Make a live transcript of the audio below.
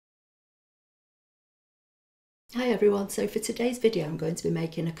Hi everyone, so for today's video I'm going to be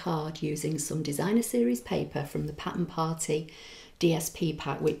making a card using some designer series paper from the Pattern Party DSP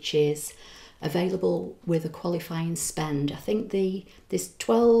pack, which is available with a qualifying spend. I think there's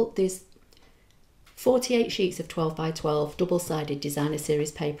 48 sheets of 12 by 12 double-sided designer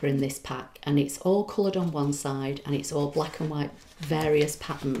series paper in this pack, and it's all coloured on one side and it's all black and white various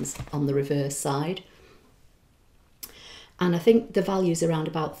patterns on the reverse side. And I think the value's around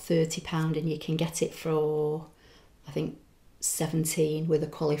about £30 and you can get it for I think 17 with a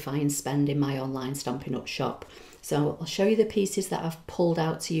qualifying spend in my online Stampin' Up shop. So I'll show you the pieces that I've pulled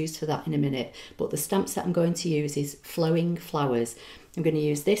out to use for that in a minute, but the stamp set I'm going to use is Flowing Flowers. I'm going to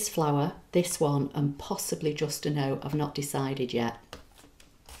use this flower, this one, and possibly just a note. I've not decided yet.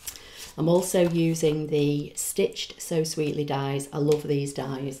 I'm also using the Stitched So Sweetly dies. I love these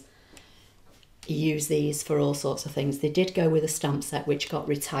dies. You use these for all sorts of things. They did go with a stamp set which got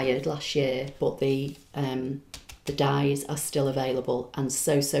retired last year, but the dies are still available and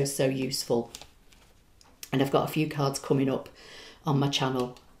so useful. And I've got a few cards coming up on my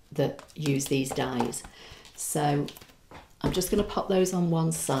channel that use these dies. So I'm just going to pop those on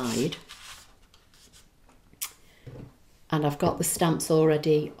one side. And I've got the stamps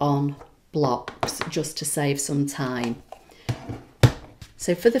already on blocks just to save some time.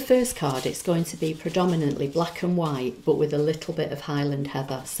 So for the first card, it's going to be predominantly black and white, but with a little bit of Highland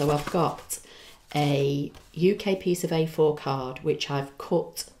Heather. So I've got a UK piece of A4 card, which I've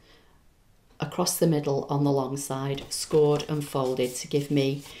cut across the middle on the long side, scored and folded to give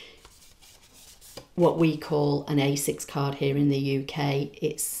me what we call an A6 card here in the UK.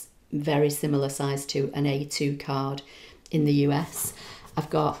 It's very similar size to an A2 card in the US. I've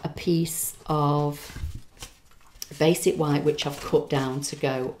got a piece of basic white which I've cut down to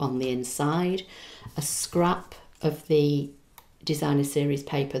go on the inside, a scrap of the designer series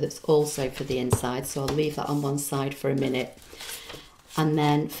paper that's also for the inside, so I'll leave that on one side for a minute. And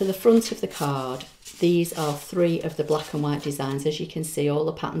then for the front of the card, these are 3 of the black and white designs. As you can see, all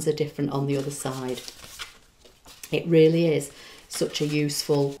the patterns are different on the other side. It really is such a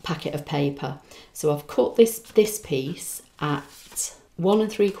useful packet of paper. So I've cut this piece at 1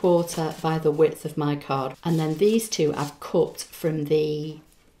 3/4 by the width of my card, and then these two I've cut from the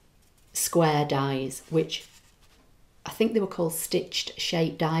square dies, which I think they were called stitched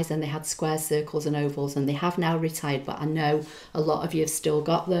shape dies, and they had square, circles and ovals, and they have now retired, but I know a lot of you have still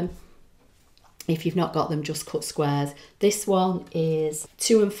got them. If you've not got them, just cut squares. This one is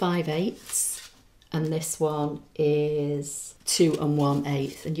 2 5/8 and this one is 2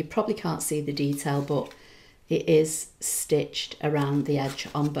 1/8, and you probably can't see the detail, but it is stitched around the edge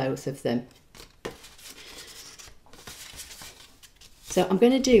on both of them. So I'm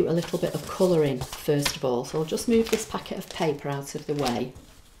going to do a little bit of colouring first of all. So I'll just move this packet of paper out of the way.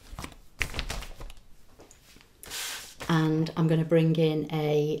 And I'm going to bring in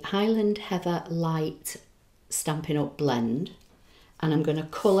a Highland Heather Light Stampin' Up blend. And I'm going to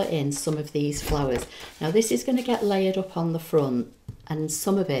colour in some of these flowers. Now this is going to get layered up on the front, and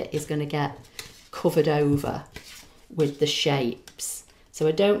some of it is going to get covered over with the shapes. So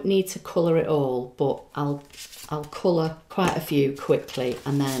I don't need to colour it all, but I'll colour quite a few quickly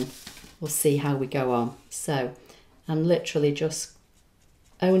and then we'll see how we go on. So I'm literally just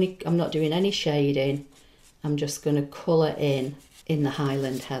I'm not doing any shading. I'm just going to colour in the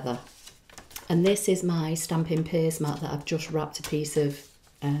Highland Heather. And this is my Stampin' Pierce mat that I've just wrapped a piece of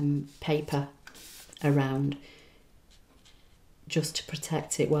paper around just to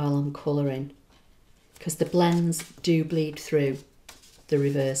protect it while I'm colouring, because the blends do bleed through the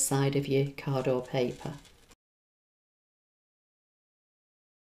reverse side of your card or paper.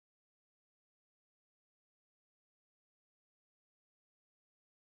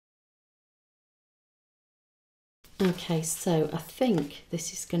 Okay, so I think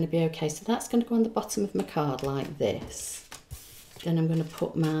this is going to be okay. So that's going to go on the bottom of my card like this. Then I'm going to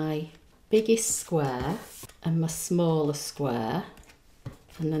put my biggest square and my smaller square.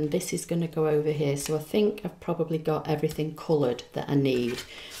 And then this is going to go over here. So I think I've probably got everything coloured that I need.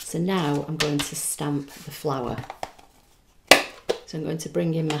 So now I'm going to stamp the flower. So I'm going to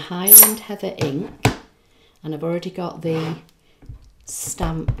bring in my Highland Heather ink. And I've already got the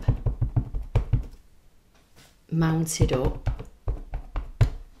stamp mounted up,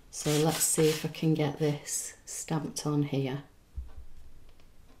 so let's see if I can get this stamped on here.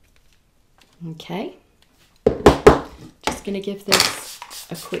 Okay, just going to give this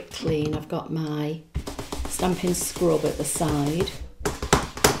a quick clean. I've got my stamping scrub at the side,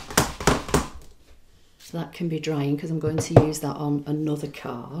 so that can be drying because I'm going to use that on another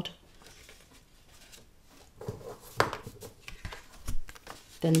card.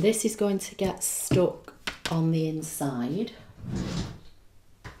 Then this is going to get stuck on the inside.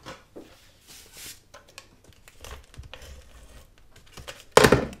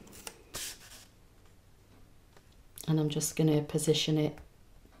 And I'm just going to position it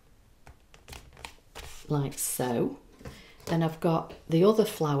like so. Then I've got the other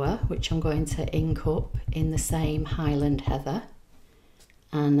flower, which I'm going to ink up in the same Highland Heather.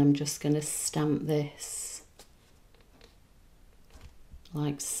 And I'm just going to stamp this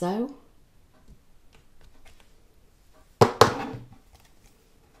like so.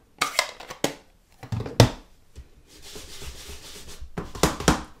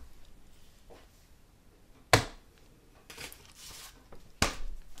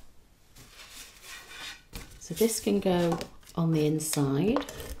 So this can go on the inside.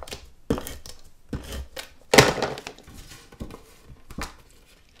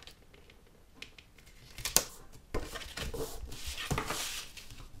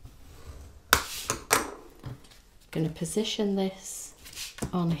 Going to position this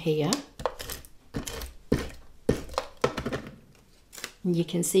on here. And you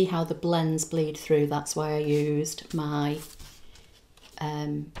can see how the blends bleed through. That's why I used my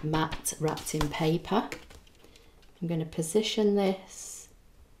matte wrapped in paper. I'm going to position this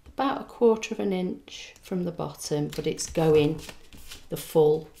about 1/4 of an inch from the bottom, but it's going the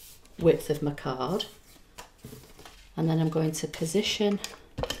full width of my card. And then I'm going to position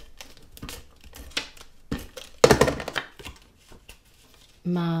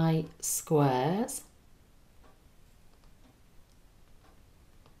my squares.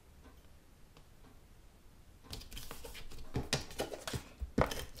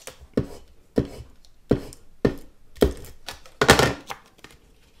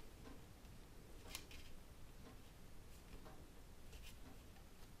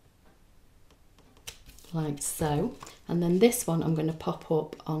 Like so, and then this one I'm going to pop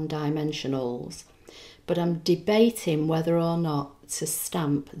up on dimensionals, but I'm debating whether or not to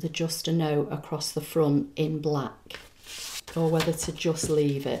stamp the Just a Note across the front in black or whether to just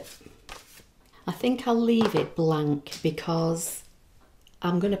leave it. I think I'll leave it blank because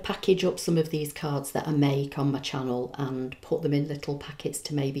I'm going to package up some of these cards that I make on my channel and put them in little packets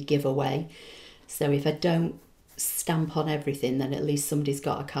to maybe give away. So if I don't stamp on everything, then at least somebody's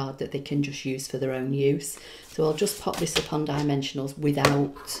got a card that they can just use for their own use. So I'll just pop this up on dimensionals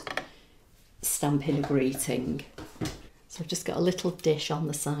without stamping a greeting. So I've just got a little dish on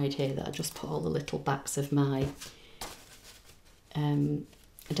the side here that I just put all the little backs of my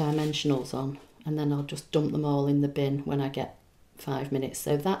dimensionals on, and then I'll just dump them all in the bin when I get 5 minutes.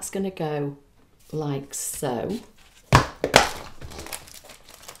 So that's going to go like so.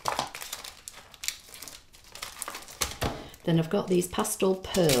 Then I've got these pastel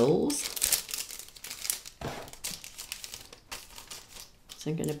pearls.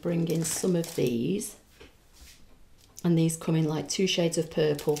 So I'm going to bring in some of these. And these come in like 2 shades of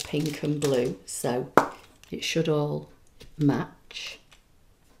purple, pink and blue. So it should all match.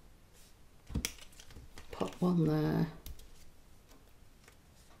 Pop one there.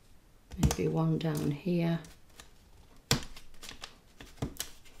 Maybe one down here.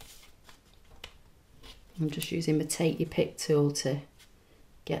 I'm just using my Take Your Pick tool to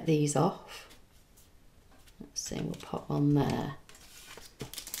get these off. Let's see, we'll pop one there.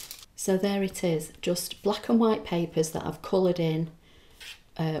 So there it is, just black and white papers that I've coloured in.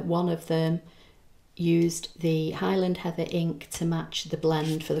 One of them used the Highland Heather ink to match the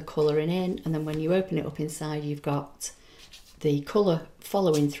blend for the colouring in, and then when you open it up inside you've got the colour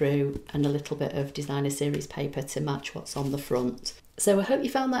following through and a little bit of designer series paper to match what's on the front. So I hope you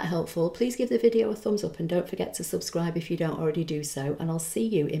found that helpful. Please give the video a thumbs up and don't forget to subscribe if you don't already do so, and I'll see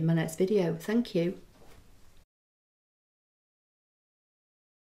you in my next video. Thank you.